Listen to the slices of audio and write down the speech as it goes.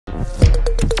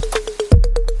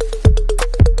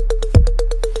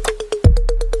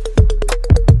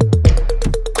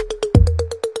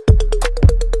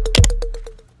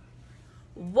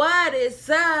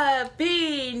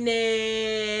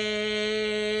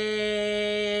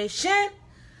B-NATION.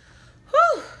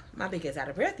 Whew, my big is out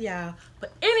of breath, y'all.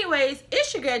 But anyways,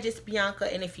 it's your girl, just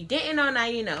Bianca. And if you didn't know, now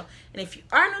you know. And if you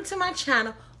are new to my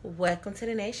channel, welcome to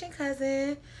the nation,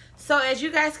 cousin. So as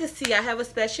you guys can see, I have a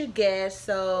special guest.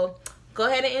 So go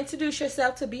ahead and introduce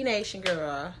yourself to B-NATION,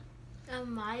 girl.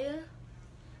 I'm Maya.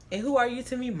 And who are you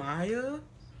to me, Maya?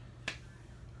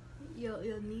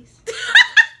 Your niece.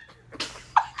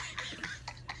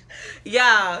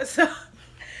 Y'all, so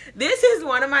this is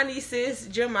one of my nieces,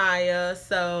 Jamaya.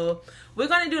 So we're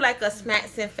gonna do like a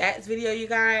smacks and facts video, you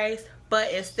guys.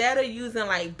 But instead of using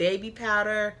like baby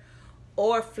powder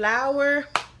or flour,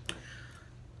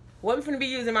 what we gonna be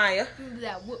using, Maya?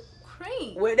 That whipped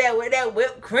cream. With that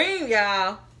whipped cream,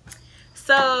 y'all.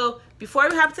 So before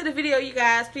we hop to the video, you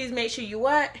guys, please make sure you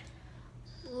what?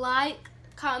 Like,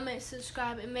 comment,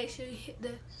 subscribe, and make sure you hit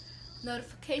the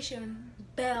notification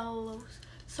bell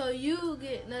so you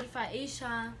get notified each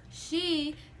time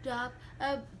she drop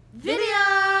a video.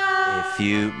 A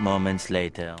few moments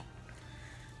later.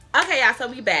 Okay, y'all, so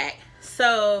we back.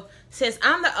 So since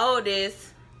I'm the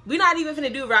oldest, we're not even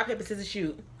finna do rock, paper, scissors,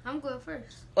 shoot. I'm going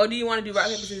first. Or do you want to do rock,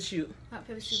 paper, scissors, shoot? Rock,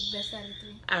 paper, scissors, best out of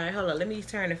three. Alright, hold on. Let me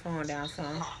turn the phone down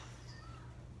some.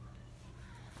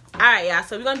 Alright, y'all,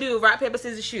 so we're gonna do rock, paper,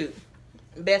 scissors, shoot.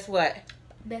 Best what?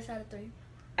 Best out of three.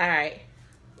 Alright.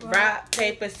 Rock,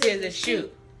 paper, scissors, shoot.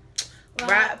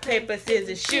 Rock, paper,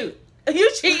 scissors, shoot.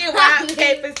 You cheating? Rock,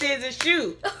 paper, scissors,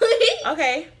 shoot.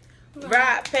 Okay.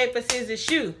 Rock, paper, scissors,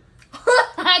 shoot.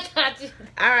 I got you.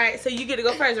 Alright, so you get to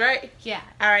go first, right? Yeah.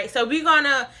 Alright, so we're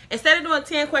gonna, instead of doing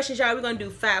 10 questions, y'all, we're gonna do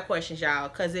 5 questions, y'all.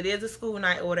 Because it is a school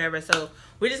night or whatever. So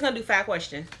we're just gonna do 5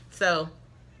 questions. So,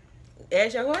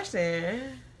 ask your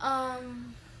question.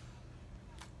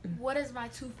 What is my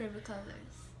 2 favorite colors?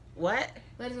 What?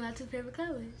 What is my 2 favorite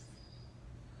colors?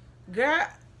 Girl,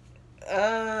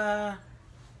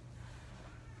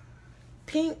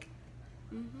 pink.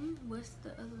 What's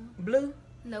the other one? Blue.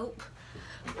 Nope.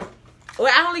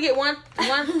 Well, I only get one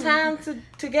time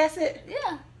to guess it.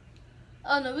 Yeah.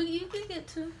 Oh no, you can get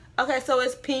 2. Okay, so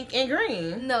it's pink and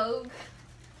green. No.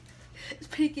 It's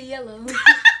pink and yellow.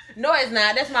 No, it's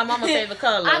not. That's my mama's favorite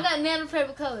color. I got Nana's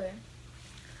favorite color.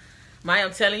 Maya,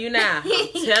 I'm telling you now.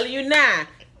 I'm telling you now.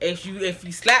 If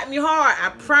you slap me hard, I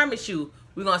promise you,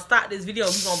 we're gonna stop this video.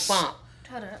 We're gonna bump.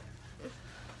 Shut up.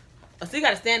 Oh, so you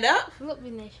gotta stand up? Look,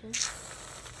 B-NATION.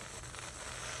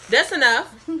 That's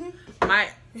enough.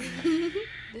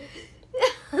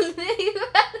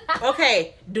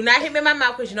 Okay, do not hit me in my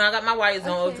mouth because you know I got my wires on.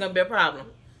 Okay. It's gonna be a problem.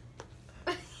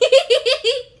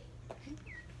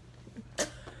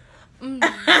 All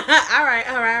right.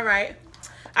 All right,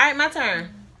 my turn.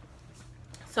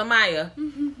 So Maya,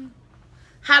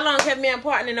 how long have me and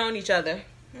partner known each other?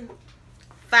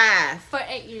 5. For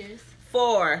 8 years.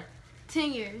 4.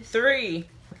 10 years. 3.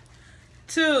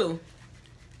 2.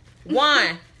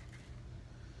 1.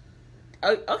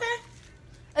 Oh, okay.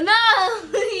 No.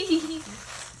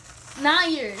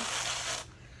 9 years.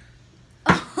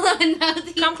 Oh, no.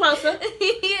 Come closer.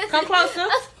 Come closer.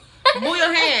 Move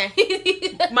your hand.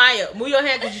 Maya, move your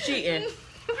hand because you're cheating.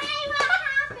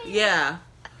 Yeah.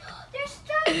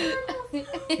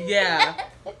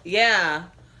 Yeah.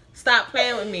 Stop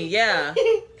playing with me. Yeah.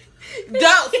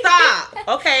 Don't stop.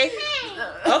 Okay.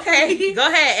 Go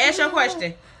ahead. Ask your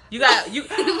question. You got.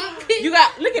 Look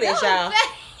at this, y'all.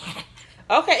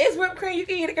 Okay, it's whipped cream. You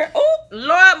can eat it, girl. Oh,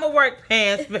 Lord, my work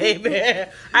pants, baby. All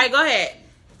right, go ahead.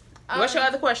 What's your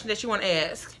other question that you want to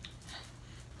ask?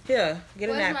 Here, get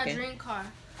a napkin. What's my dream car?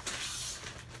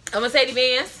 A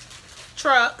Mercedes-Benz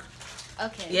truck.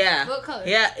 Okay. Yeah. What color?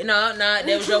 Yeah. No. That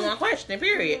was your one question.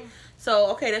 Period.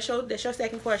 So okay, that's your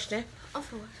second question. Of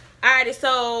course. Alrighty.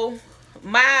 So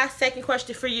my second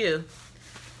question for you.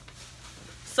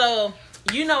 So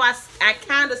you know I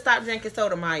kind of stopped drinking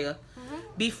soda, Maya.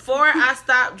 Before I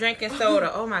stopped drinking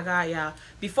soda, oh my God, y'all.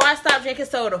 Before I stopped drinking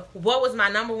soda, what was my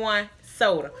number 1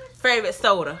 soda? Favorite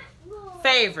soda?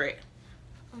 Favorite?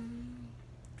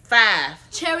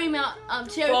 5. Cherry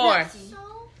cherry 4. Pepsi.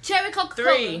 Cherry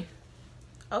Coca-Cola. 3.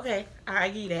 Okay, I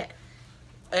give you that.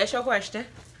 That's your question.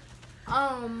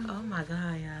 Oh my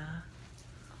God, y'all.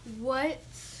 What?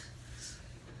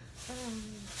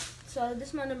 So this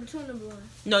is my number 2 or number 1?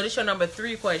 No, this your number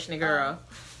 3 question, girl.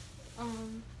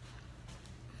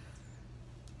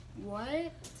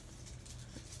 What?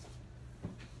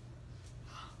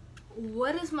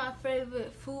 What is my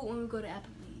favorite food when we go to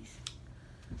Applebee's?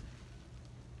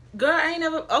 Girl, I ain't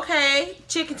never. Okay,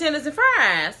 chicken tenders and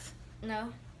fries.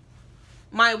 No.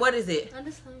 Maya, what is it? I'm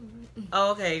just hungry.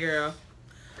 Oh, okay, girl.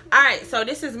 All right, so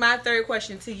this is my 3rd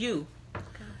question to you.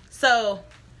 Okay. So,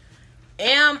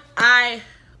 am I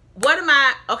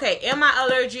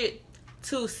allergic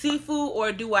to seafood,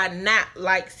 or do I not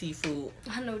like seafood?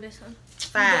 I know this one.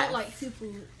 5. I don't like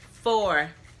seafood. 4,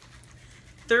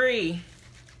 3,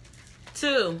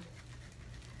 2,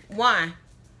 1.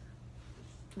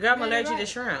 Girl, I'm allergic to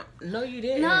shrimp. No, you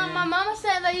didn't. No, my mama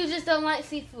said that you just don't like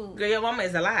seafood. Girl, your mama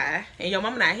is a lie. And your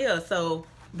mama not here, so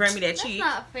bring me that cheat.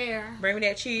 That's not fair. Bring me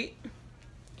that cheat.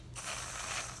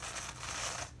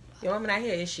 Your mama not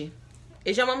here, is she?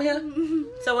 Is your mama here?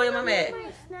 So where your mama at?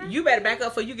 You better back up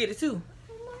before you get it too.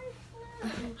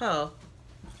 Oh.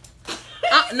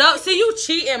 No, see, you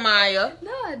cheating, Maya.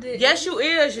 No, I didn't. Yes, you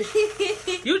is.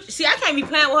 You see, I can't be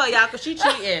playing with her, y'all, because she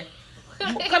cheating.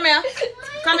 Come here.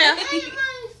 Come here.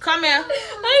 Come here.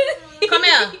 Come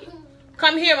here.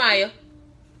 Come here, Maya.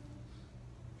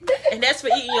 And that's for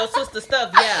eating your sister's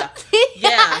stuff, yeah.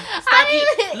 Yeah. Stop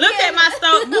eating. Look at my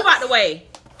stove. Move out the way.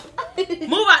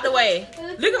 Move out the way.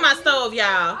 Look at my stove,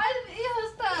 y'all. I didn't eat her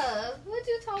stuff. What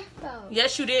you talking about?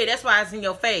 Yes, you did. That's why it's in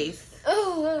your face.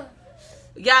 Oh.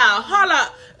 Y'all, hold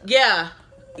up. Yeah.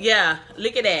 Yeah.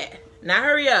 Look at that. Now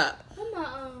hurry up.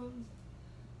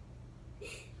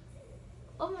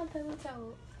 Oh my paper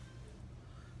towel.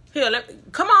 Here,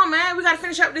 come on, man. We gotta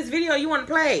finish up this video. You wanna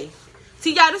play?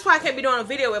 See, y'all, this is why I can't be doing a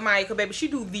video with Maya, because, baby, she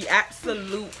do the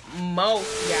absolute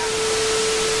most, y'all.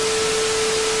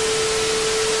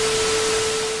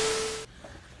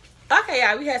 Okay,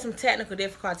 y'all, we had some technical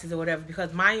difficulties or whatever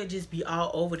because Maya just be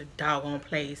all over the doggone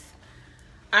place.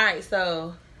 Alright,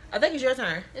 so I think it's your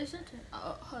turn. It's your turn.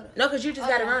 Oh, hold on. No, because you just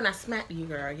got it wrong. I smacked you,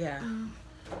 girl. Yeah.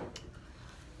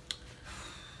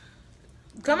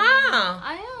 Come on.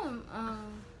 I am.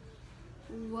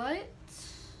 What?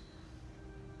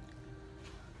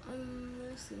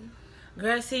 Let's see.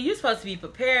 Girl, see, you supposed to be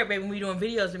prepared, baby, when we doing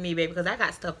videos with me, baby, because I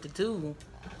got stuff to do.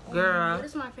 Girl. What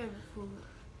is my favorite food?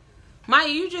 Maya,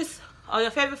 you just... Oh,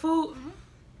 your favorite food?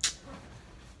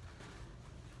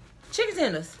 Chicken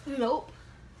tenders. Nope.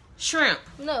 Shrimp.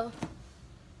 No.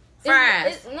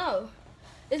 Fries. No.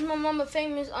 It's my mama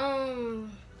famous yellow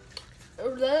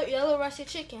russet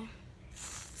chicken.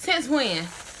 Since when?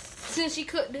 Since she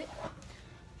cooked it.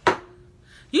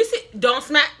 You see, don't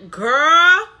smack,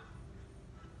 girl.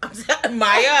 I'm telling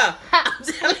Maya. I'm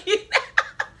telling you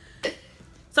now.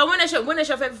 So when is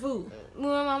your favorite food? When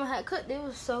my mama had cooked it, it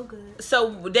was so good.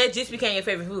 So that just became your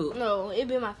favorite food? No, it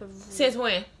been my favorite food. Since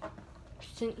when?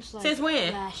 Since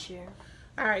when? Last year.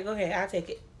 All right, go ahead. I'll take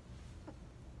it.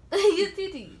 You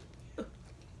titty.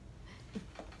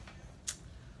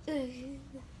 All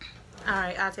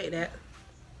right, I'll take that.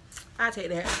 I'll take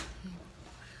that.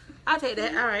 I'll take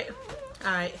that. All right.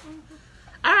 All right.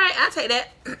 All right, I'll take that.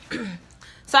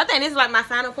 So I think this is like my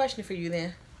final question for you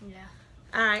then. Yeah.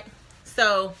 All right.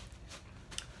 So,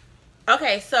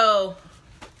 okay, so.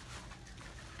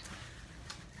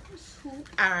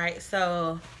 All right,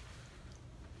 so.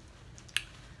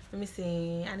 Let me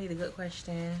see. I need a good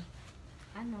question.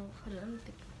 I know. Hold on, let me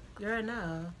think. Girl,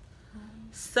 no.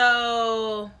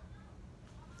 So.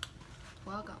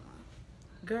 Well, I got one.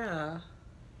 Girl.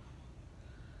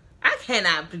 I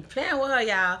cannot be playing with her,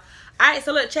 y'all. Alright,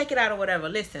 so look, check it out or whatever.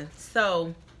 Listen.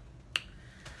 So.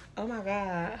 Oh my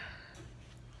God.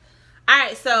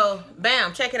 Alright, so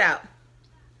bam, check it out.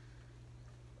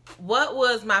 What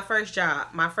was my first job?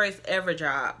 My first ever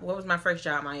job. What was my first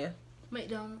job, Maya?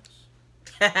 McDonald's.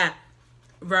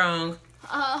 Wrong.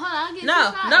 Hold on, I get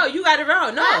No, 2 tries. no, you got it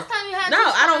wrong. No. Last time you had no, 2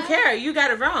 I don't tries. care. You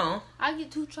got it wrong. I get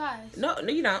 2 tries. No,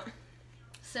 you don't.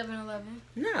 7-Eleven.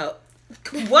 No.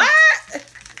 What?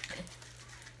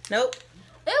 Nope.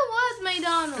 It was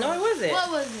McDonald's. No, it wasn't.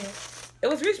 What was it? It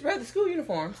was Reach Brothers school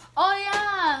uniforms. Oh,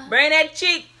 yeah. Bring that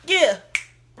cheek here.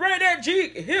 Bring that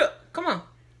cheek here. Come on.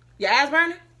 Your eyes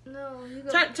burning? No, you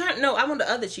go. Turn. No, I want the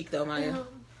other cheek though, Maya.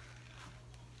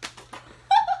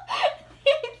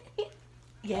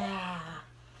 Yeah.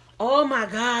 Oh my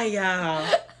God, y'all.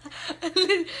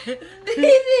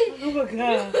 Oh my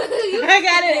God. I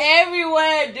got it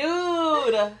everywhere,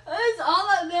 dude. It's all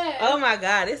up there. Oh my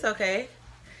God, it's okay.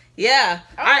 Yeah.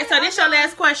 All right, so this your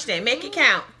last question. Make it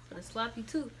count. For the sloppy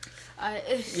too.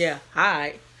 Yeah. All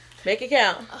right. Make it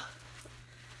count.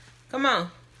 Come on.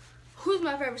 Who's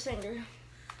my favorite singer?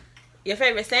 Your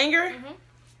favorite singer?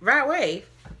 Right Wave.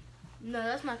 No,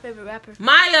 that's my favorite rapper.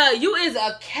 Maya, you is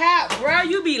a cat, bro.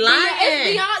 You be lying.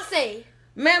 It's Beyonce.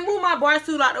 Man, move my bar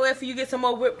stool out the way for you get some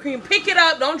more whipped cream. Pick it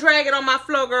up. Don't drag it on my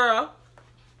floor, girl.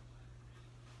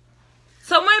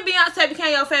 So when Beyonce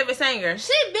became your favorite singer?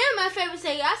 She been my favorite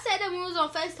singer. I said that when we was on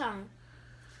FaceTime.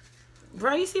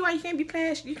 Bro, you see why you can't be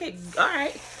playing? You can't. All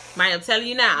right. Maya, I'm telling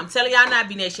you now. I'm telling y'all now,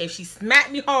 B-Nation. If she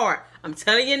smacked me hard, I'm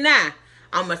telling you now.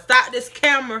 I'm going to stop this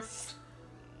camera.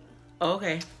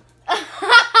 Okay.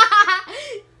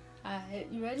 Alright.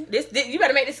 You ready? This you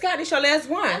better make this count. This your last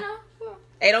one. I know.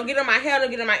 Hey, don't get on my hair, don't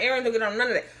get on my earrings, don't get on none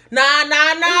of that. Nah.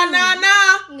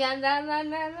 Yeah, nah.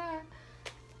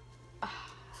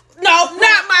 No,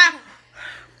 not my.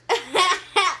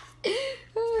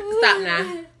 Stop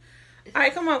now. All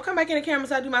right, come on, come back in the camera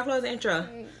so I do my closing intro.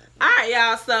 All right,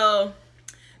 y'all. So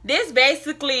this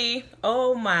basically,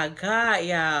 oh my God,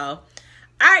 y'all.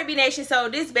 All right, B-Nation. So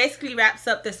this basically wraps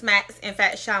up the Smacks and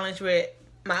Facts challenge with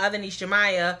my other niece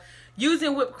Jamaya.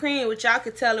 Using whipped cream, which y'all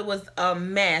could tell it was a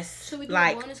mess.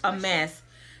 Like a mess.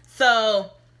 So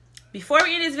before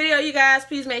we end this video, you guys,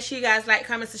 please make sure you guys like,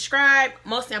 comment, subscribe.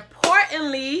 Most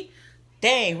importantly,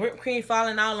 dang, whipped cream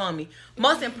falling all on me.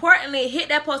 Most importantly, hit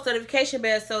that post notification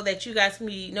bell so that you guys can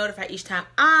be notified each time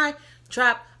I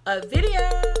drop a video.